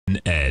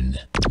TFNN,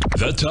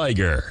 the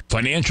Tiger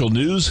Financial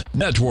News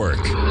Network.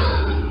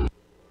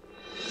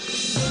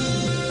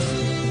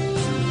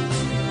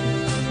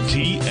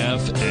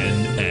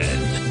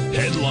 TFNN,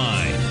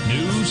 Headline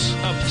News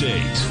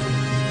Update.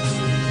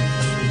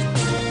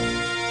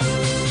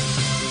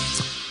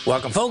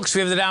 Welcome, folks.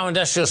 We have the Dow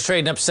Industrials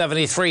trading up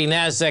 73,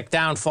 NASDAQ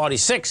down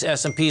 46,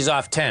 S&P's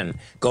off 10.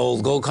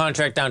 Gold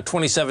contract down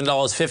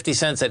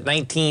 $27.50 at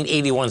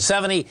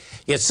 $19.8170. You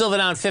get silver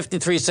down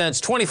 53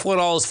 cents,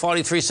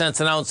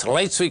 $24.43 an ounce.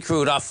 Light sweet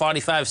crude off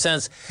 45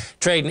 cents,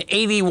 trading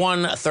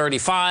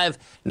 81.35.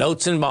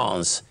 Notes and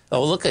bonds.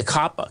 Oh, look at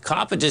copper.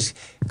 Copper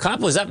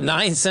was up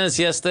 9 cents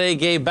yesterday,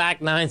 gave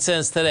back 9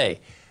 cents today.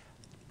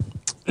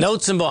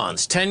 Notes and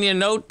bonds. 10-year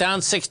note down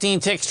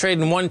 16 ticks,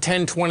 trading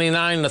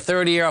 110.29. The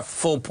 30-year up a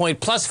full point,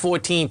 plus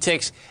 14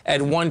 ticks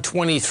at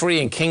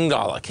 123 in King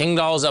Dollar. King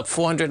Dollar's up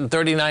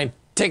 439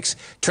 ticks,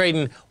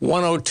 trading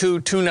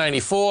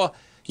 102.294.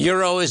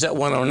 Euro is at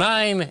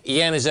 109.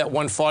 Yen is at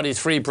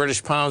 143.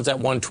 British pounds at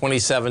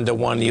 127 to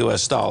 1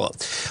 U.S. dollar.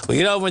 We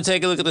get over and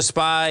take a look at the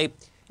SPY.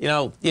 You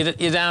know,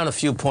 you're down a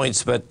few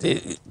points, but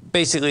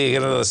basically you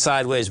get another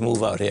sideways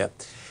move out here.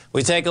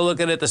 We take a look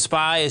at it. The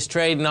SPY is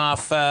trading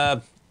off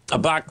a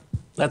buck.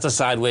 That's a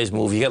sideways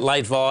move. You get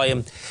light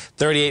volume,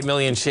 38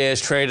 million shares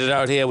traded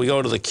out here. We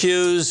go to the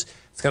Qs.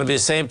 It's going to be the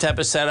same type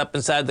of setup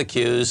inside the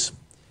Qs.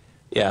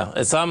 Yeah,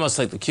 it's almost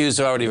like the Qs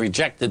have already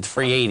rejected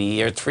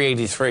 380 or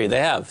 383. They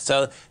have.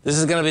 So this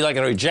is going to be like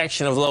a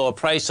rejection of lower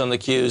price on the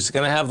Qs. It's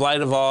going to have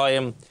lighter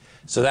volume.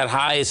 So that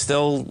high is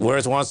still where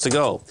it wants to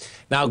go.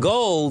 Now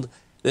gold,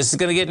 this is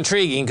going to get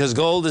intriguing because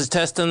gold is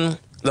testing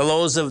the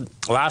lows of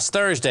last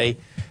Thursday.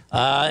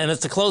 And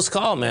it's a close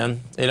call,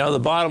 man. You know, the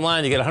bottom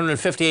line, you get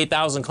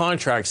 158,000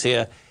 contracts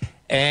here,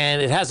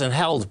 and it hasn't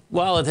held,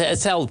 well,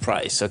 it's held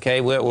price, okay?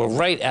 We're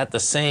right at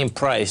the same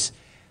price.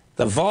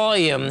 The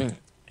volume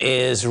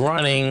is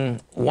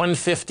running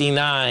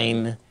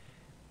 159,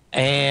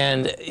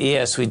 and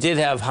yes, we did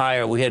have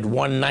higher. We had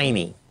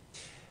 190.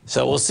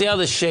 So we'll see how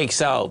this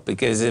shakes out,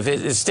 because if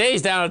it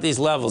stays down at these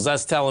levels,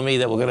 that's telling me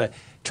that we're going to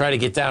try to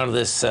get down to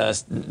this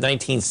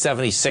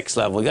 1976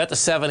 level. We got the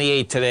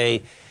 78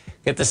 today.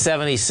 Get the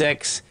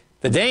 76.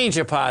 The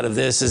danger part of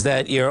this is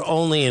that you're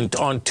only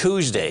on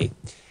Tuesday.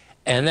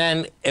 And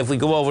then if we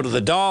go over to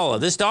the dollar,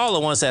 this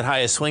dollar wants that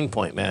highest swing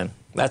point, man.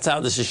 That's how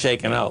this is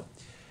shaking out.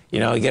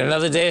 You know, you get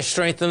another day of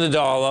strength in the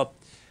dollar.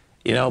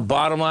 You know,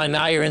 bottom line,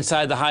 now you're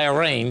inside the higher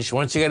range.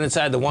 Once you get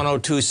inside the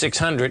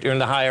 102.600, you're in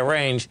the higher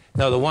range.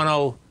 No, the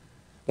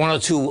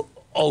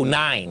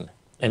 102.09,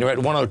 and you're at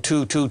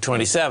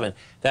 102.227.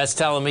 That's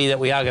telling me that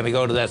we are going to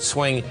go to that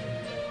swing,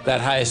 that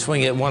highest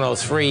swing at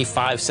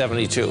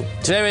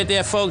 103.572. Today right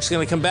there, folks,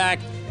 going to come back.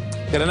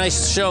 Got a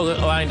nice show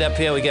lined up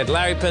here. We got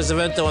Larry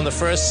Pesavento in the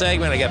first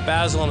segment. I got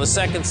Basil in the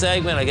second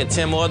segment. I got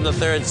Tim Ward in the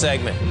third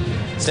segment.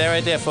 Stay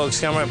right there,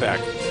 folks. Come right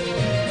back.